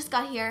 my friend just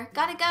got here.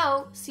 Gotta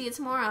go. See you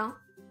tomorrow.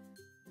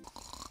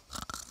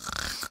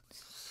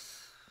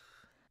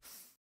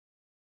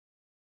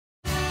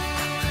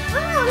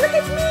 Wow, look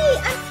at me!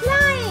 I'm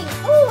flying!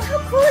 Oh, how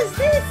cool is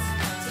this?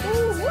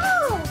 Oh,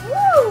 whoa!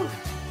 Woo!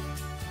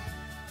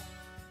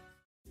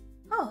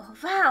 Oh,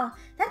 wow,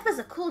 that was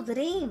a cool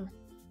dream.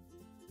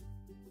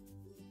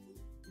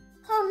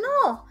 Oh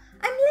no,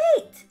 I'm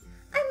late!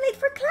 I'm late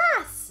for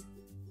class!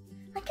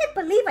 I can't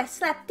believe I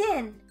slept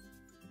in.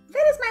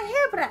 Where is my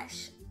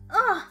hairbrush?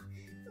 Oh,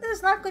 this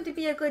is not going to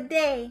be a good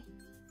day.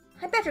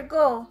 I better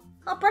go.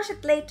 I'll brush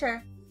it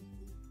later.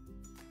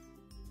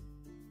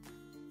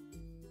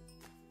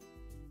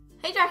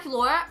 Hey, Jackie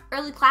Laura.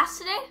 Early class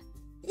today?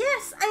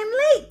 Yes, I'm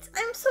late.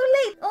 I'm so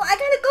late. Oh, I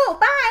gotta go.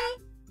 Bye.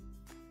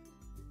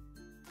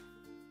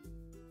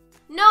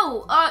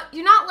 No,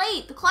 you're not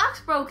late. The clock's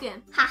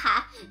broken.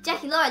 Haha,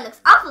 Jackie Laura looks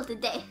awful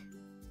today.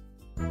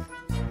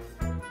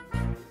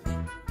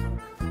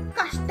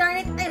 Gosh darn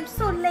it, I am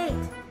so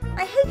late.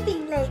 I hate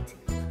being late.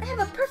 I have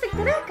a perfect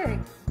record.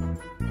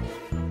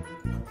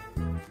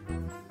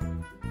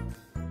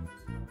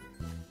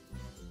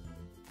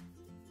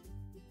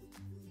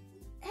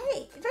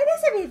 Hey, where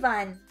is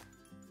everyone?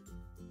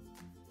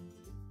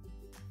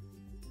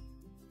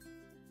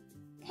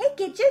 Hey,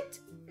 Gidget,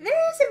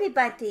 where is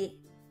everybody?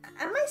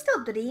 Am I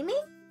still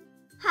dreaming?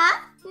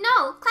 Huh?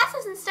 No, class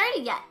hasn't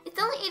started yet. It's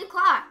only 8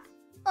 o'clock.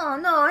 Oh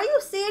no, are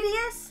you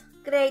serious?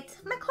 Great,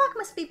 my clock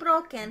must be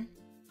broken.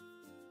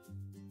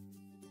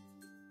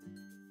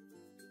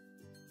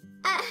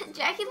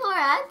 Jackie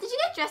Laura, did you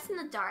get dressed in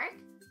the dark?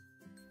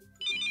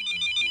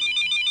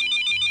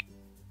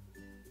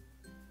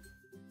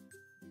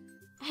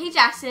 Hey,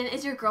 Jackson,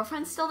 is your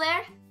girlfriend still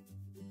there?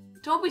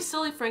 Don't be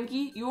silly,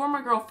 Frankie. You are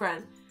my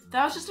girlfriend.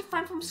 That was just a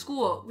friend from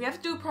school. We have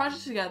to do a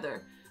project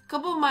together. A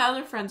couple of my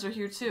other friends are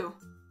here too.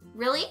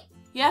 Really?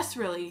 Yes,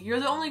 really. You're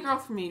the only girl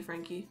for me,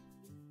 Frankie.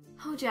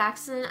 Oh,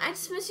 Jackson, I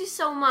just miss you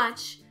so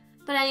much.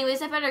 But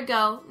anyways, I better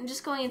go. I'm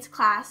just going into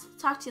class.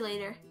 Talk to you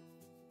later.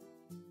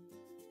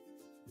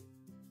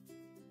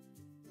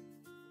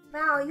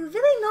 Wow, you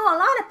really know a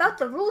lot about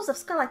the rules of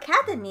Skull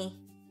Academy.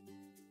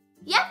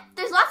 Yep,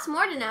 there's lots lots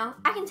more to know.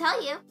 I can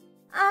tell you.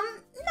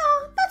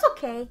 No, that's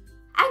okay.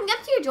 I can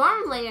come to your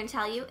dorm room later and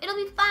tell you. It'll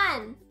be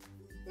fun.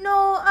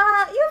 No,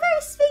 you're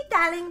very sweet,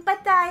 darling, but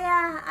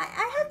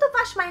I have to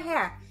wash my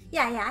hair.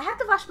 Yeah, I have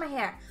to wash my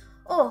hair.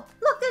 Oh,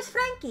 look, there's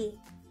Frankie.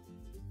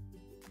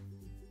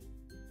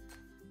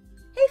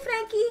 Hey,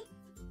 Frankie.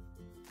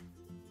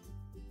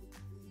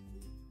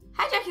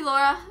 Hi, Jackie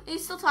Laura. Are you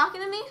still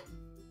talking to me?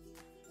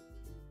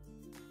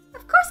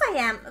 Of course I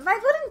am. Why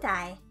wouldn't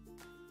I?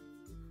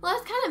 Well,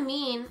 that's kind of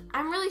mean.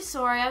 I'm really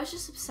sorry. I was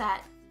just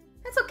upset.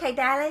 That's okay,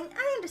 darling.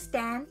 I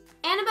understand.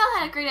 Annabelle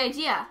had a great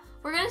idea.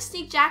 We're going to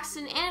sneak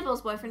Jackson and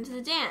Annabelle's boyfriend to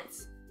the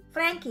dance.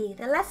 Frankie,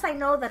 the less I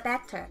know, the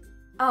better.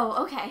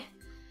 Oh, okay.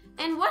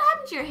 And what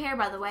happened to your hair,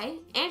 by the way?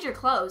 And your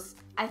clothes.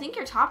 I think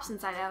your top's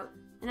inside out.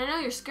 And I know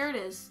your skirt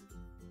is.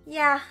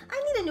 Yeah,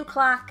 I need a new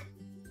clock.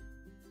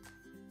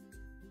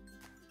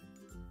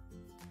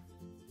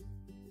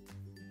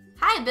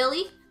 Hi,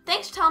 Billy.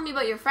 Thanks for telling me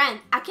about your friend.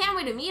 I can't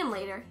wait to meet him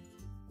later.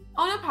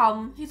 Oh, no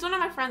problem. He's one of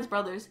my friend's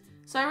brothers,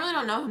 so I really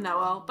don't know him that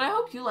well, but I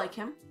hope you like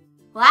him.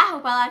 Well, I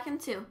hope I like him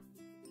too.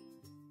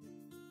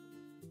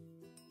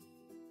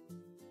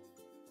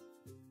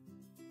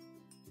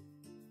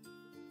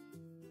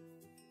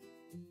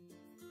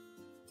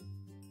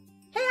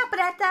 Hey,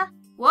 Operetta.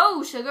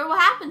 Whoa, Sugar,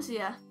 what happened to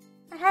you?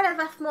 I had a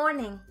rough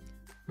morning.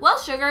 Well,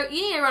 Sugar,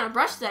 you need to run a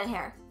brush to that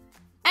hair.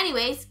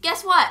 Anyways,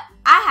 guess what?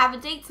 I have a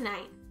date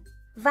tonight.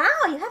 Wow,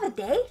 you have a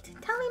date?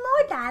 Tell me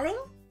more, darling.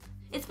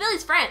 It's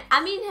Billy's friend.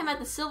 I'm meeting him at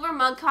the Silver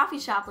Mug coffee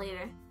shop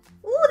later.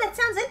 Ooh, that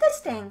sounds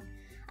interesting.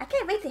 I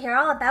can't wait to hear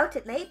all about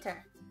it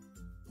later.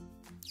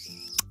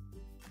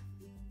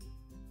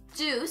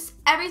 Juice,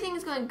 everything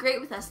is going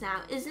great with us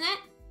now, isn't it?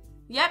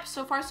 Yep,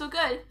 so far so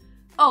good.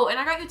 Oh, and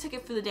I got you a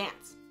ticket for the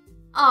dance.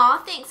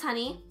 Aw, thanks,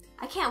 honey.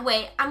 I can't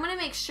wait. I'm gonna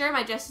make sure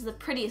my dress is the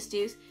prettiest,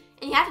 Juice.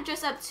 And you have to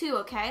dress up too,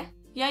 okay?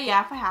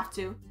 Yeah, if I have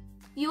to.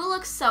 You will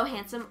look so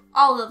handsome.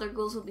 All the other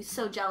ghouls will be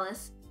so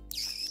jealous.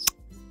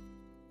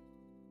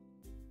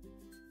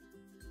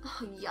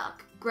 Oh,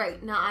 yuck.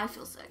 Great, now I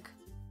feel sick.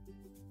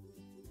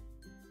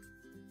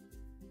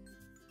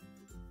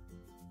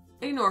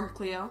 Ignore her,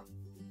 Cleo.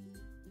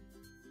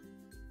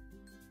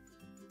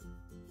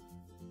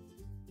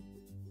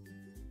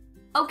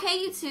 Okay,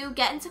 you two,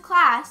 get into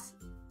class.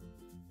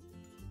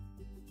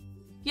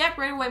 Yep,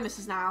 right away,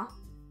 Mrs. Nile.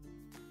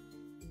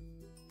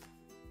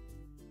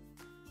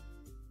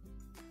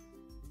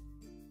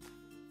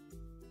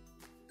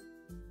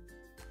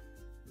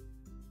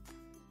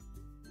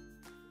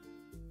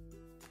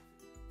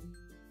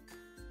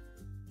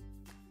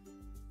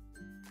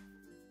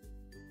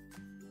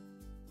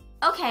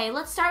 Okay,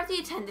 let's start with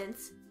the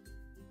attendance.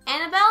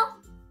 Annabelle?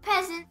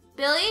 Present.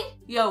 Billy?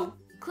 Yo,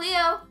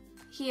 Cleo?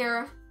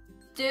 Here.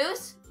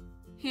 Deuce?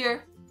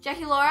 here.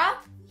 Jackie Laura?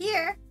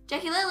 Here.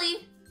 Jackie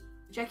Lily?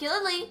 Jackie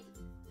Lily?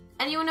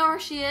 Anyone know where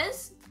she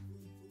is?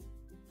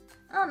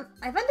 I wonder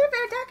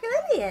where Dr.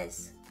 Lily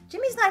is.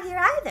 Jimmy's not here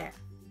either.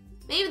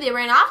 Maybe they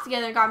ran off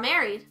together and got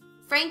married.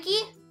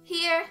 Frankie?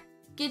 Here.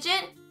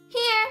 Gidget?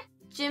 Here.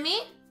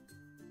 Jimmy?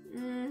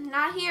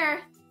 Not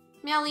here.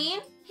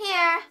 Marlene?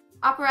 Here.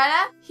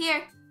 Operetta?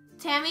 Here.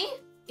 Tammy?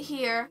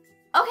 Here.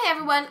 Okay,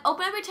 everyone,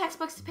 open up your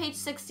textbooks to page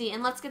 60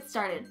 and let's get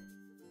started.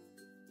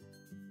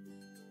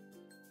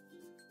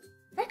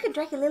 Where could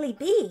Dr. Lily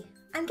be?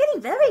 I'm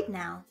getting worried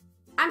now.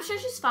 I'm sure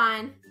she's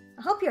fine.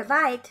 I hope you're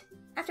right.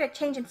 After I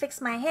change and fix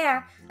my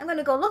hair, I'm going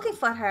to go looking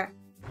for her.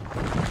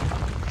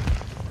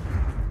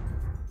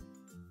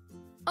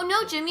 Oh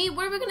no, Jimmy,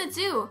 what are we gonna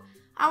do?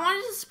 I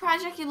wanted to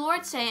surprise Jackie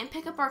Laura today and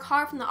pick up our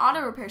car from the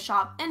auto repair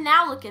shop, and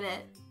now look at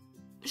it.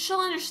 She'll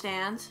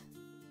understand.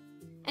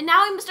 And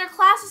now we missed our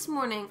class this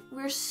morning.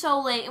 We're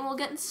so late and we'll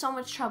get in so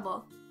much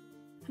trouble.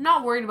 I'm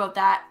not worried about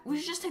that. We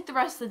should just take the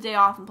rest of the day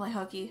off and play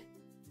hooky.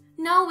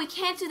 No, we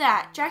can't do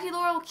that. Jackie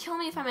Laura will kill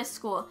me if I miss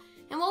school.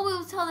 And what will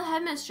we tell the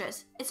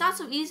headmistress? It's not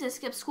so easy to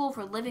skip school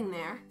for living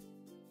there.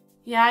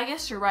 Yeah, I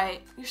guess you're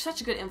right. You're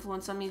such a good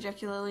influence on me,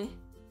 Jackie Lily.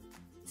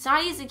 It's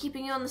not easy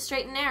keeping you on the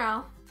straight and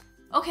narrow.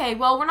 Okay,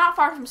 well, we're not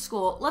far from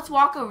school. Let's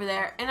walk over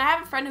there, and I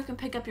have a friend who can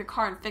pick up your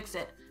car and fix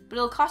it, but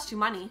it'll cost you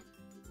money.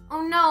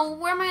 Oh no,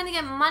 where am I gonna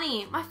get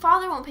money? My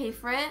father won't pay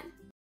for it.